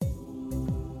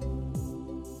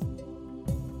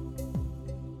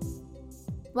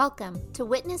Welcome to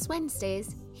Witness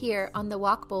Wednesdays here on the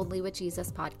Walk Boldly with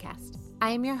Jesus podcast. I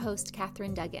am your host,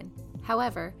 Katherine Duggan.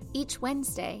 However, each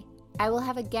Wednesday, I will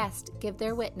have a guest give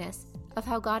their witness of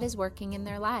how God is working in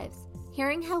their lives.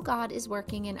 Hearing how God is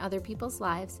working in other people's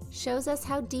lives shows us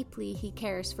how deeply He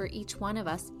cares for each one of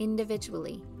us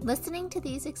individually. Listening to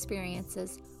these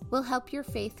experiences will help your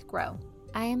faith grow.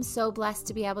 I am so blessed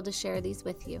to be able to share these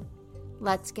with you.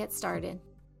 Let's get started.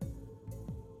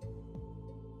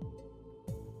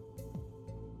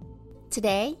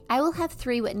 Today, I will have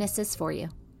 3 witnesses for you.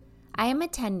 I am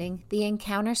attending the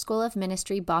Encounter School of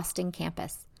Ministry Boston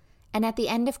campus, and at the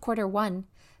end of quarter 1,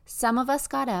 some of us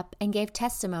got up and gave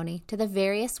testimony to the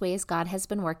various ways God has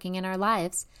been working in our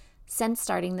lives since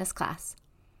starting this class.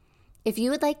 If you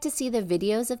would like to see the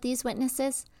videos of these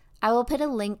witnesses, I will put a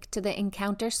link to the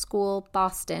Encounter School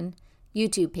Boston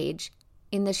YouTube page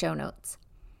in the show notes.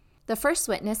 The first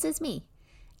witness is me,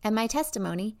 and my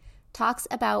testimony talks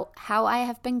about how I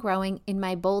have been growing in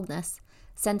my boldness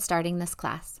since starting this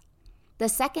class. The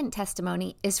second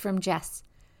testimony is from Jess.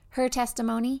 Her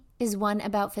testimony is one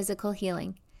about physical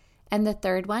healing. And the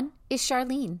third one is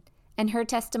Charlene, and her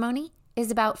testimony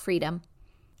is about freedom.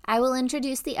 I will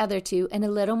introduce the other 2 in a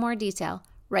little more detail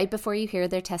right before you hear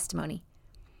their testimony.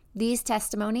 These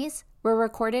testimonies were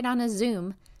recorded on a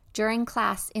Zoom during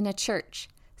class in a church,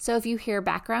 so if you hear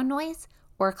background noise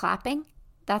or clapping,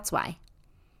 that's why.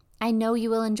 I know you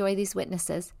will enjoy these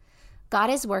witnesses. God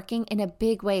is working in a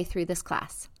big way through this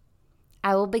class.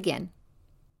 I will begin.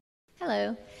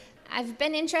 Hello. I've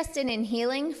been interested in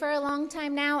healing for a long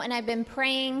time now, and I've been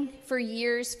praying for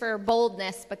years for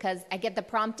boldness because I get the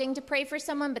prompting to pray for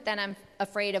someone, but then I'm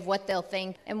afraid of what they'll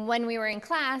think. And when we were in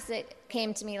class, it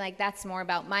came to me like that's more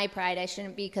about my pride. I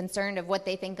shouldn't be concerned of what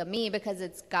they think of me because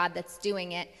it's God that's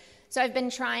doing it. So I've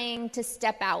been trying to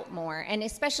step out more, and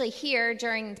especially here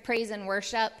during praise and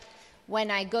worship, when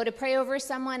I go to pray over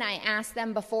someone, I ask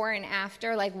them before and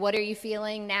after, like, what are you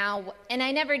feeling now? And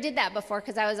I never did that before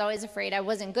because I was always afraid I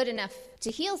wasn't good enough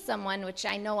to heal someone, which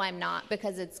I know I'm not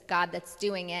because it's God that's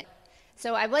doing it.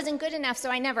 So I wasn't good enough, so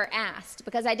I never asked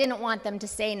because I didn't want them to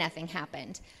say nothing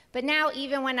happened. But now,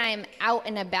 even when I'm out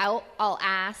and about, I'll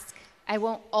ask. I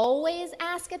won't always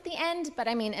ask at the end, but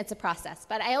I mean, it's a process.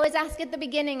 But I always ask at the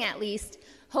beginning at least,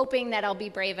 hoping that I'll be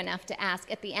brave enough to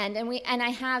ask at the end. And I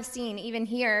have seen, even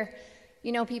here,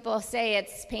 you know, people say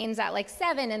it's pains at like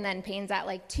 7 and then pains at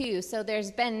like 2. So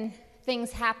there's been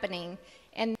things happening.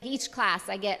 And each class,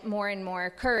 I get more and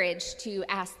more courage to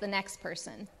ask the next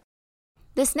person.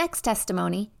 This next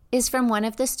testimony is from one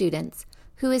of the students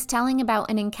who is telling about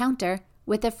an encounter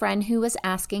with a friend who was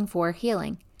asking for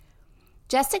healing.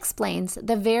 Jess explains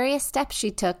the various steps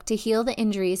she took to heal the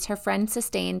injuries her friend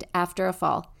sustained after a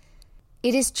fall.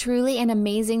 It is truly an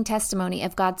amazing testimony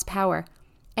of God's power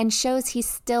and shows He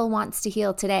still wants to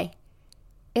heal today.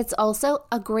 It's also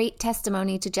a great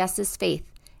testimony to Jess's faith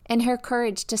and her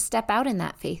courage to step out in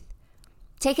that faith.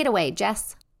 Take it away,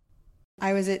 Jess.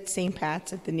 I was at St.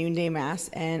 Pat's at the noonday mass,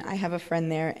 and I have a friend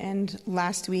there, and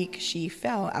last week she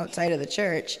fell outside of the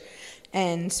church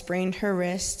and sprained her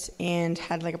wrist and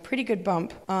had like a pretty good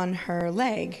bump on her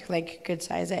leg, like good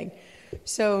size egg.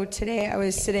 So today I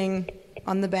was sitting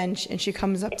on the bench, and she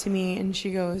comes up to me and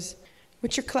she goes,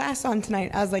 "What's your class on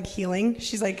tonight?" I was like, "Healing."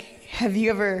 She's like, "Have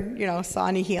you ever, saw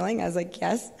any healing?" I was like,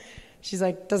 "Yes." She's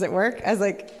like, "Does it work?" I was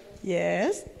like,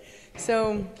 "Yes."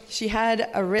 So she had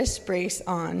a wrist brace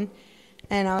on,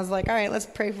 and I was like, "All right, let's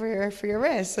pray for your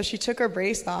wrist." So she took her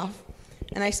brace off,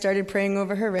 and I started praying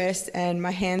over her wrist, and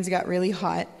my hands got really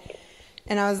hot.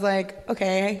 And I was like,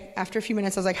 okay, after a few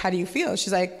minutes, I was like, "How do you feel?"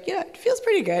 She's like, "Yeah, it feels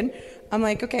pretty good." I'm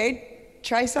like, "Okay,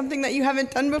 try something that you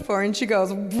haven't done before." And she goes,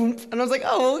 "Boom." And I was like,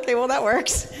 "Oh, okay, well, that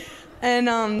works." And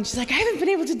she's like, "I haven't been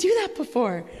able to do that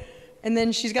before." And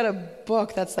then she's got a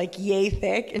book that's like yay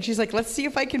thick, and she's like, "Let's see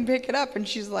if I can pick it up." And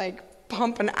she's like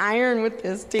pumping iron with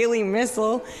this Daily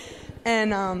Missile.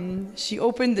 And she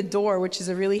opened the door, which is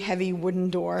a really heavy wooden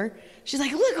door. She's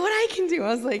like, "Look what I can do."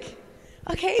 I was like,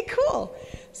 "Okay, cool."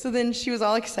 So then she was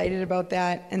all excited about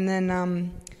that. And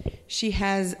then she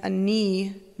has a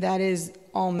knee that is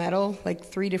all metal, like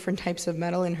 3 different types of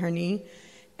metal in her knee,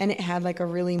 and it had like a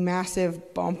really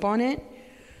massive bump on it.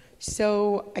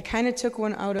 So I kind of took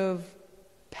one out of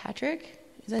Patrick,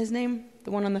 is that his name?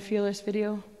 The one on the Fearless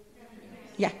video?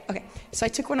 Yeah, okay. So I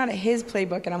took one out of his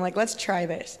playbook, and I'm like, let's try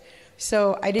this.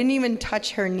 So I didn't even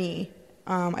touch her knee.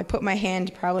 I put my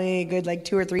hand probably a good like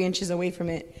 2 or 3 inches away from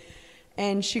it.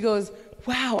 And she goes,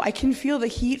 "Wow, I can feel the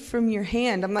heat from your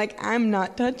hand." I'm like, "I'm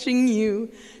not touching you."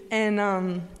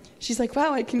 And she's like,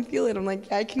 "Wow, I can feel it." I'm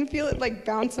like, "I can feel it like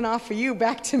bouncing off of you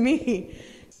back to me."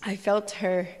 I felt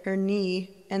her knee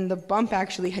and the bump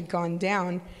actually had gone down.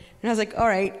 And I was like, all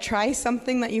right, try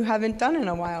something that you haven't done in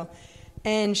a while.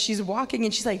 And she's walking,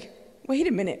 and she's like, wait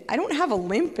a minute, I don't have a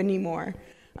limp anymore.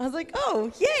 I was like,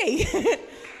 oh, yay.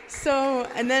 So,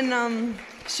 and then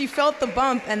she felt the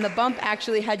bump, and the bump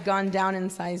actually had gone down in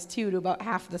size too, to about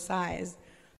half the size.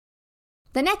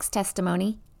 The next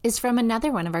testimony is from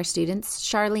another one of our students,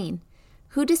 Charlene,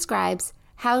 who describes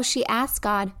how she asked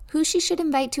God who she should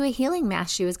invite to a healing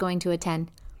mass she was going to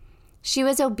attend. She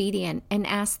was obedient and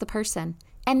asked the person,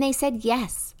 and they said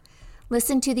yes.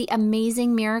 Listen to the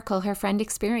amazing miracle her friend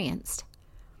experienced.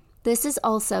 This is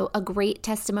also a great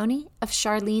testimony of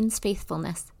Charlene's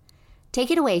faithfulness. Take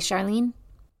it away, Charlene.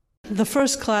 The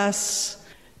first class,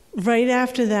 right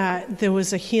after that, there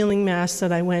was a healing mass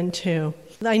that I went to.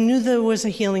 I knew there was a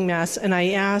healing mass, and I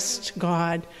asked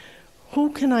God,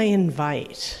 who can I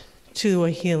invite to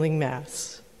a healing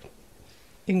mass?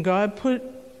 And God put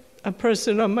a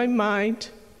person on my mind,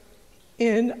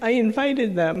 and I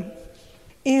invited them.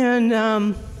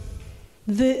 And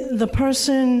the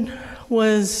person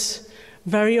was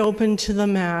very open to the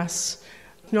mass,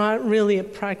 not really a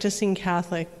practicing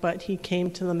Catholic, but he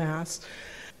came to the mass.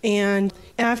 And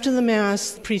after the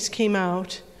mass, the priest came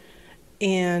out,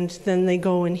 and then they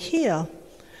go and heal.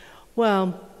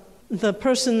 Well, the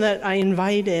person that I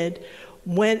invited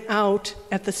went out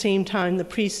at the same time the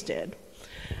priest did.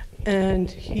 And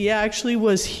he actually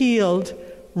was healed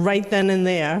right then and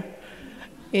there.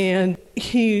 And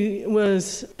he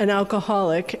was an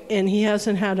alcoholic, and he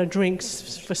hasn't had a drink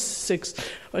for 6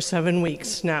 or 7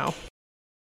 weeks now.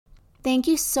 Thank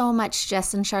you so much,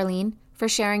 Jess and Charlene, for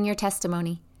sharing your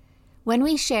testimony. When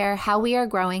we share how we are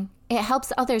growing, it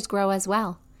helps others grow as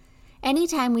well.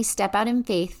 Anytime we step out in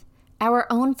faith, our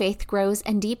own faith grows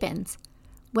and deepens.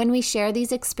 When we share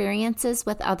these experiences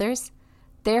with others,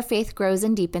 their faith grows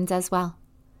and deepens as well.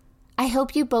 I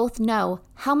hope you both know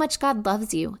how much God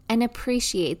loves you and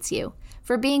appreciates you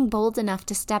for being bold enough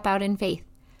to step out in faith.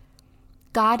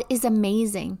 God is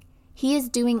amazing. He is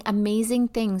doing amazing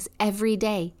things every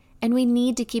day, and we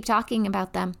need to keep talking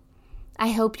about them. I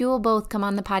hope you will both come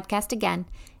on the podcast again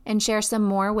and share some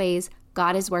more ways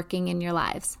God is working in your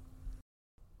lives.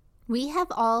 We have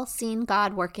all seen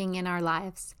God working in our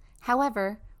lives.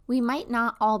 However, we might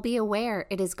not all be aware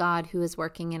it is God who is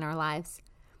working in our lives.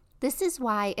 This is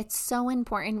why it's so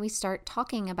important we start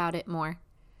talking about it more.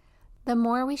 The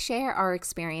more we share our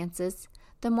experiences,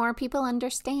 the more people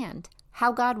understand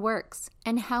how God works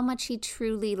and how much He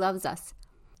truly loves us.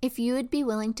 If you would be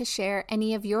willing to share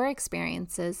any of your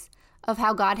experiences of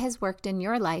how God has worked in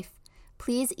your life,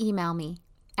 please email me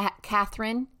at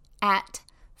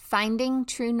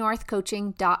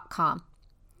Catherine@findingtruenorthcoaching.com.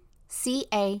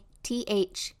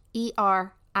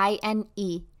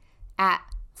 CATHERINE at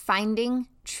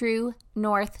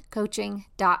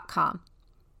findingtruenorthcoaching.com.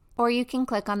 Or you can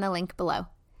click on the link below.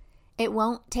 It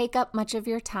won't take up much of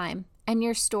your time, and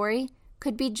your story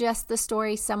could be just the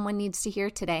story someone needs to hear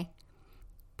today.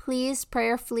 Please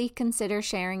prayerfully consider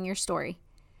sharing your story.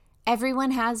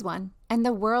 Everyone has one, and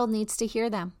the world needs to hear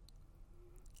them.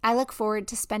 I look forward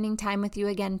to spending time with you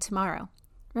again tomorrow.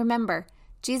 Remember,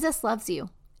 Jesus loves you,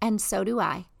 and so do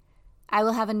I. I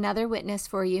will have another witness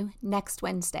for you next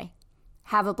Wednesday.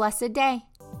 Have a blessed day.